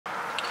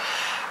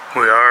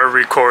We are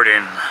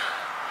recording.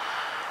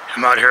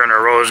 I'm out here in a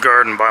rose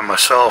garden by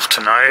myself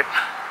tonight,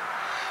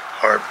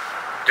 or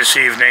this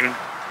evening,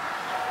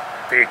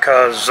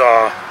 because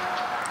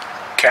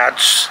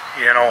Cat's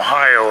in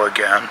Ohio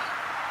again.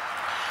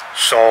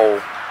 So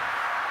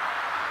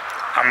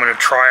I'm going to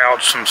try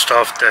out some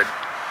stuff that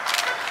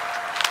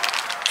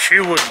she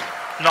would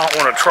not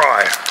want to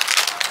try.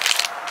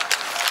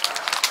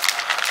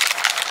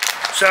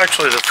 It's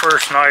actually the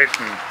first night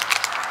in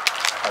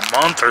a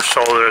month or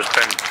so that it's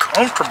been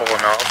comfortable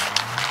enough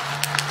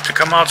to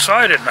come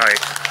outside at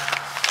night.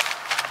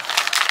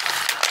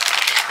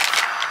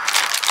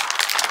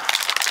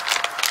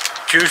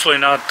 It's usually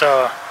not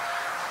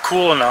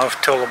cool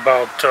enough till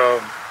about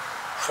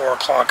 4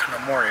 o'clock in the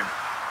morning.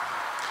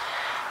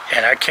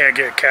 And I can't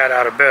get Cat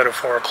out of bed at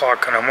 4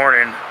 o'clock in the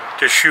morning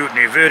to shoot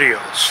any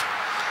videos.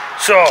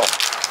 So,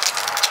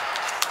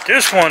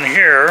 this one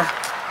here,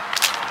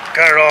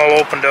 got it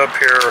all opened up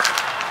here.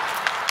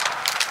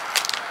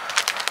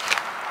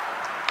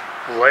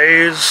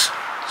 Lay's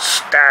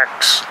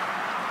Stacks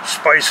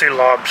Spicy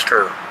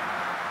Lobster.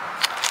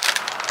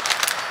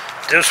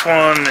 This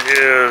one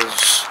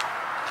is,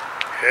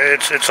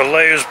 it's a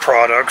Lay's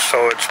product,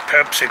 so it's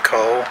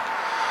PepsiCo.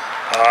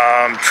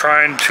 I'm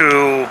trying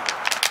to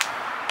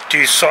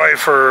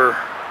decipher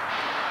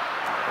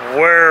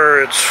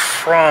where it's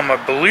from. I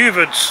believe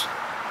it's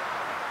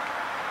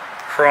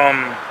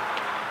from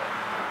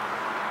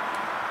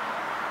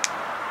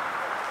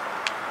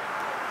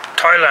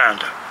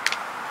Thailand.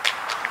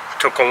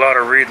 Took a lot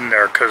of reading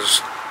there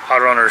because I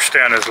don't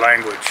understand his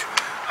language.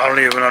 I don't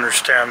even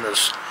understand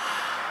this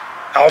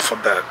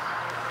alphabet.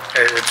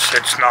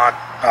 It's not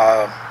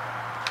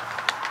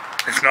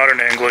in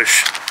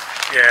English,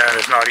 and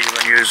it's not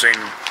even using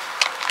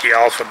the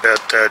alphabet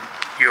that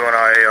you and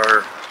I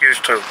are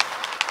used to.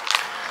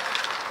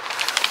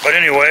 But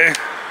anyway,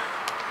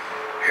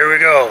 here we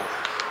go.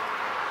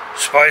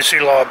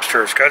 Spicy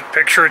lobster. It's got a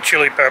picture of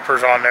chili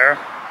peppers on there.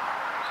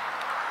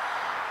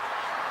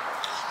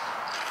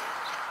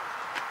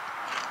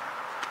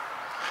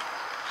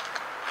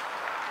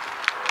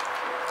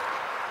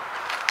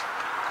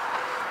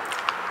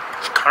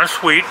 Kind of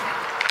sweet.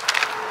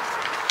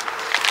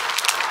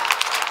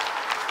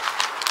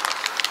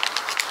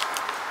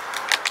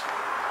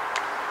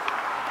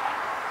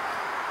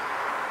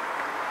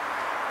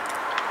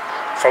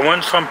 If I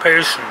went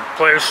someplace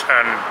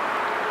and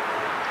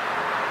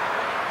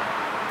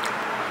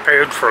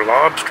paid for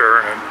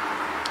lobster and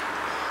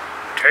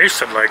it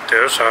tasted like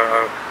this,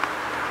 I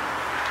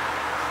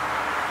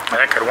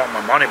think I'd want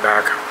my money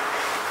back.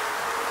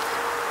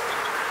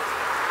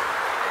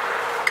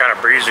 Kind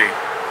of breezy.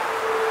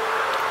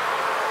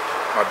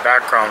 My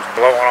background's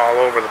blowing all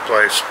over the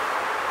place.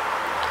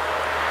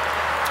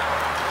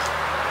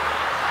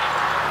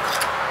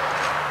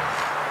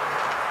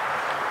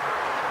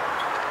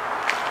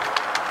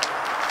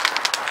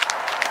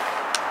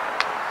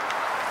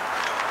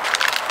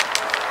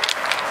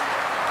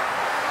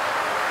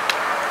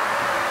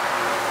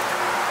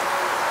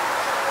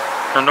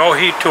 There's no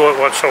heat to it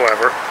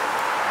whatsoever.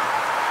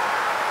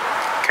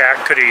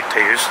 Cat could eat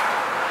these.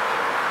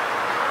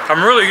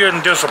 I'm really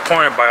getting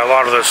disappointed by a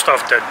lot of the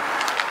stuff that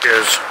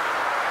is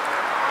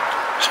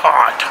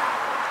hot,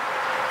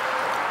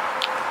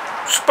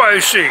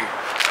 spicy,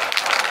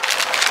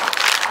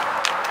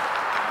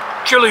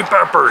 chili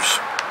peppers.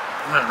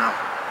 No,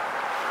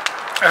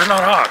 that's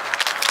not hot.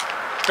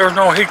 There's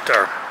no heat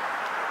there.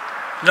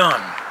 None.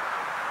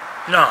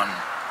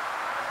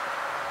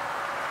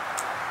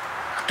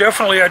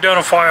 Definitely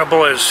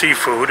identifiable as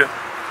seafood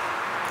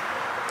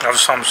of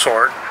some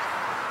sort,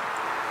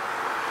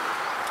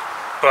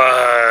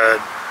 but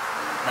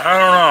I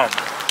don't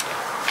know.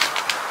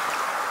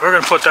 We're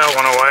going to put that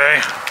one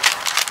away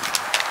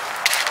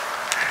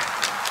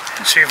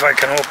and see if I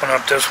can open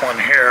up this one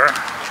here.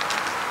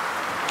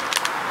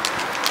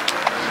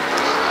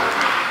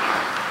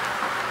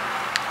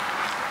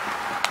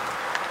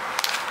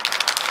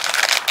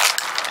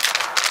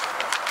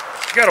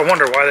 You got to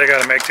wonder why they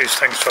got to make these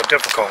things so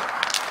difficult.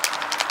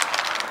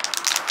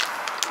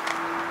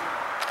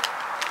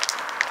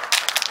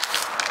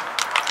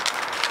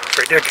 It's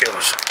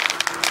ridiculous.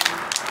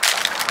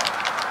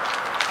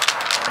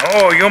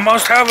 Oh, you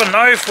must have a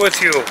knife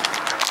with you,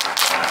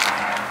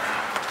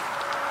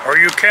 or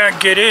you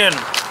can't get in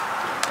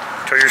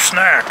to your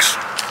snacks.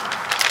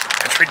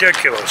 It's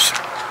ridiculous.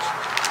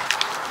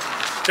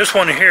 This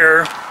one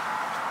here,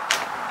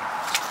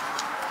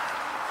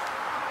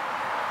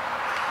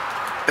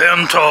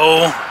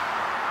 bento,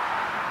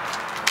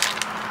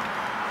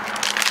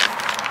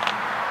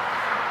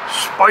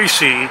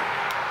 spicy.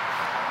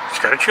 It's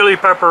got a chili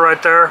pepper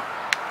right there.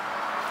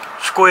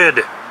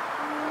 Squid.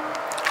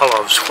 I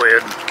love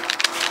squid.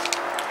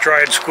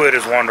 Dried squid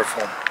is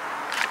wonderful.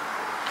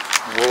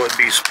 Will it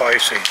be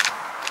spicy? It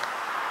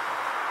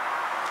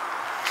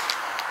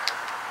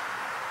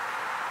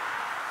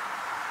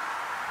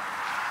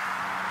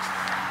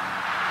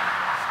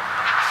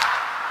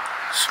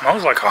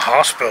smells like a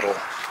hospital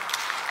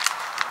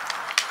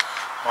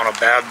on a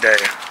bad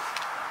day.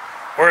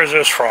 Where is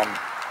this from?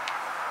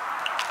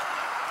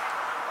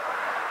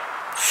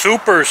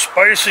 super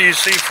spicy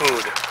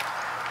seafood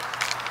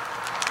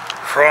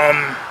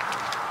from,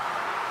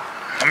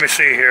 let me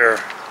see here,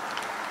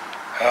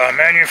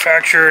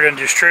 manufactured and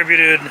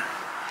distributed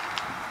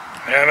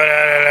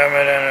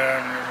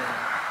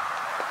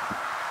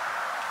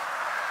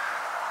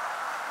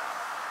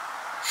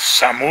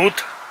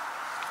Samut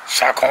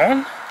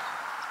Sakon.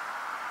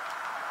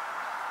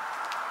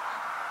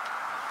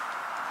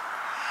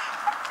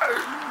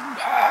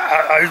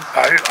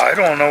 I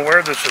don't know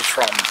where this is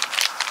from.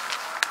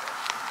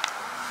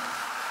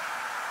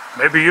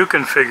 Maybe you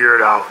can figure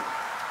it out.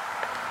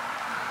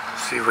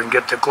 See if we can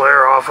get the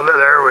glare off of it.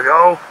 There we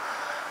go.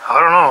 I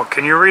don't know.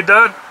 Can you read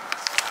that?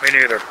 Me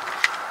neither.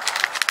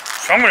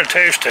 So I'm going to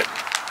taste it.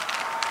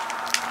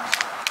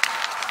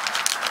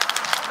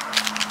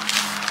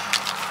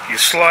 You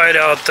slide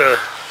out the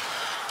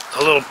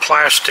little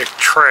plastic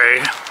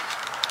tray.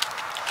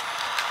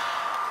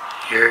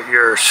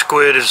 Your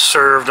squid is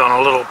served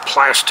on a little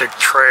plastic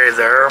tray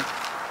there.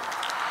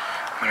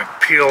 I'm going to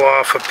peel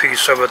off a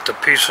piece of it. The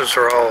pieces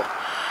are all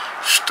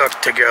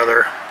stuck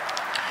together.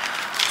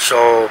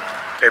 So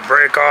they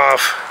break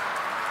off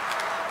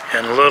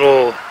in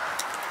little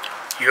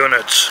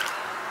units.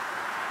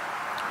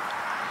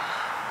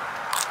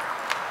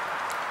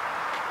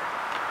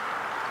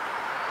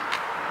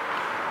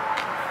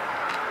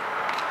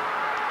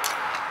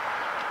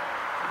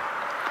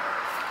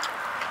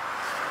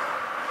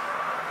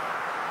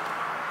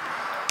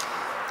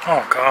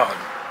 Oh God.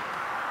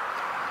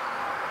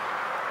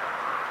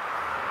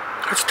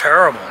 It's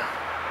terrible.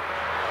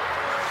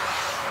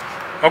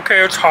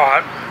 Okay, it's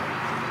hot.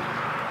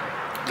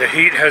 The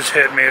heat has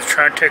hit me. It's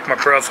trying to take my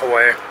breath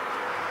away.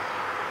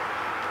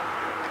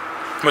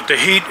 But the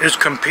heat is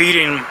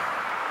competing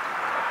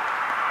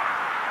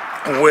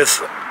with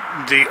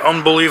the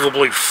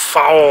unbelievably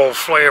foul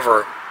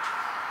flavor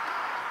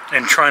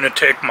and trying to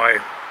take my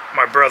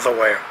breath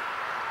away.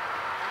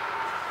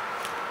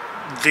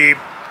 The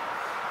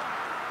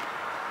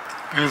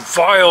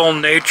vile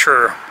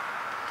nature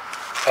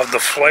of the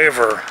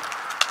flavor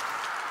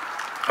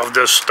of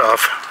this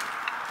stuff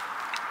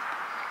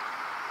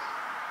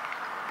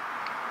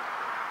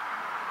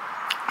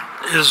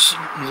is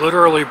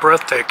literally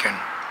breathtaking.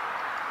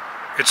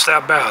 It's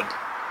that bad.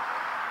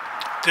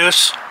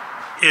 This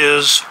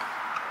is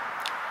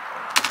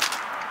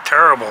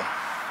terrible.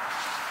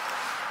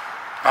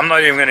 I'm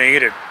not even going to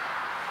eat it.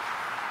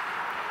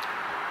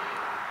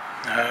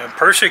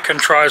 Percy can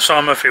try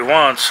some if he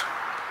wants.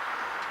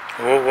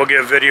 We'll get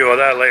a video of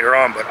that later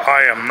on, but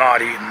I am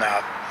not eating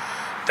that.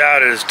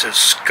 That is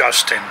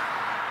disgusting.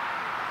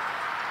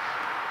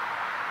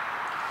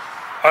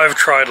 I've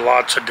tried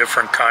lots of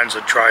different kinds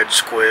of dried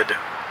squid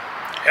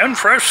and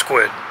fresh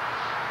squid.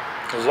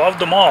 Loved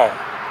them all.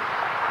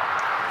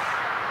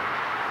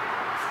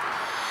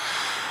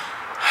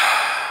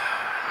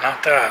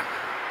 Not that.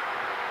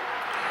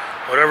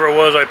 Whatever it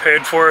was I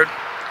paid for it,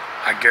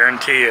 I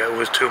guarantee you it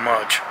was too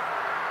much.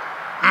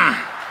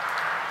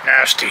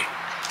 Nasty.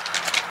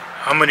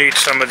 I'm gonna eat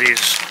some of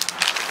these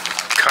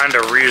kind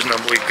of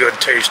reasonably good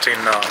tasting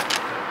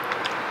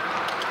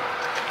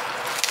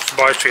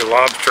spicy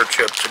lobster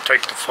chips to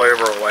take the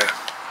flavor away.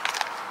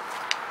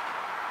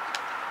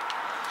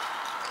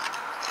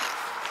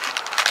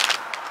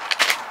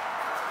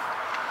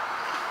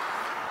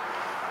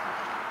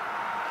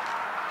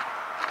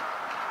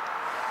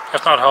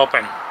 That's not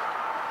helping.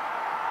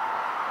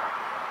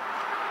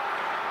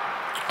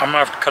 I'm gonna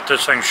have to cut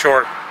this thing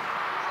short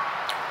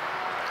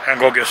and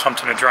go get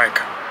something to drink.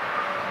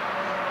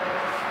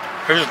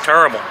 This is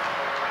terrible.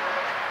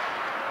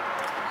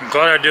 I'm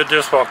glad I did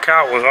this while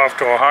Kat was off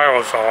to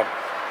Ohio, so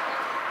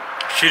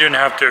she didn't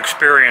have to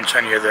experience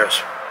any of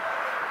this.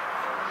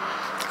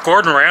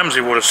 Gordon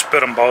Ramsay would have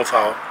spit them both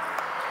out.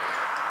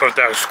 But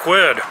that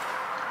squid,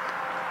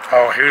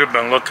 oh, he'd have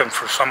been looking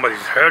for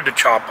somebody's head to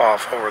chop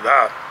off over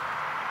that.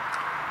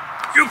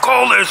 You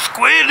call this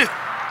squid?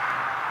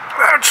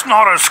 That's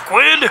not a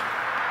squid.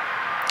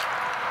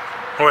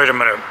 Wait a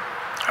minute.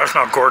 That's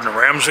not Gordon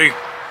Ramsay.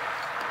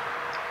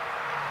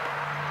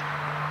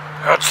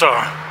 That's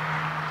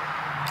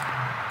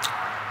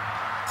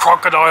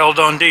Crocodile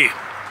Dundee.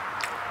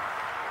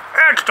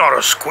 That's not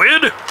a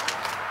squid.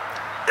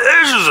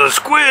 This is a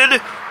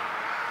squid.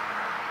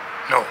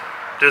 No,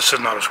 this is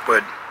not a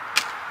squid.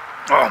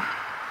 Oh,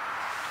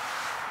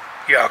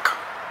 yuck.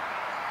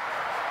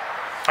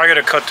 I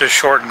gotta cut this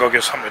short and go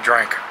get something to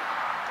drink.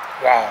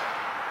 Wow.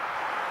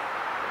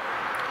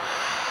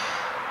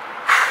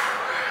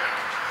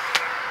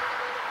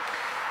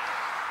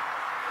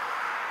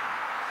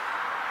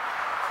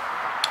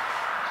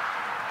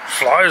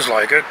 Flies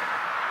like it.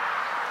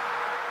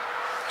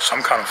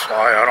 Some kind of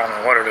fly. I don't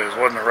know what it is. It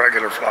wasn't a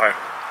regular fly.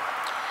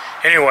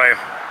 Anyway,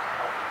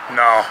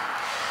 no.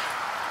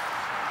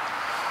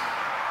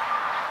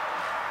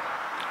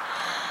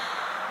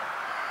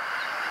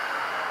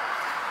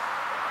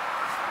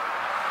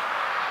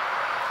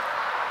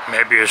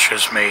 Maybe it's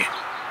just me.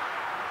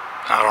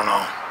 I don't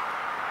know.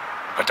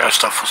 But that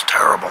stuff was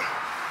terrible.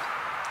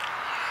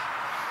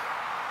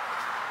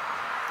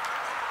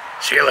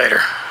 See you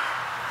later.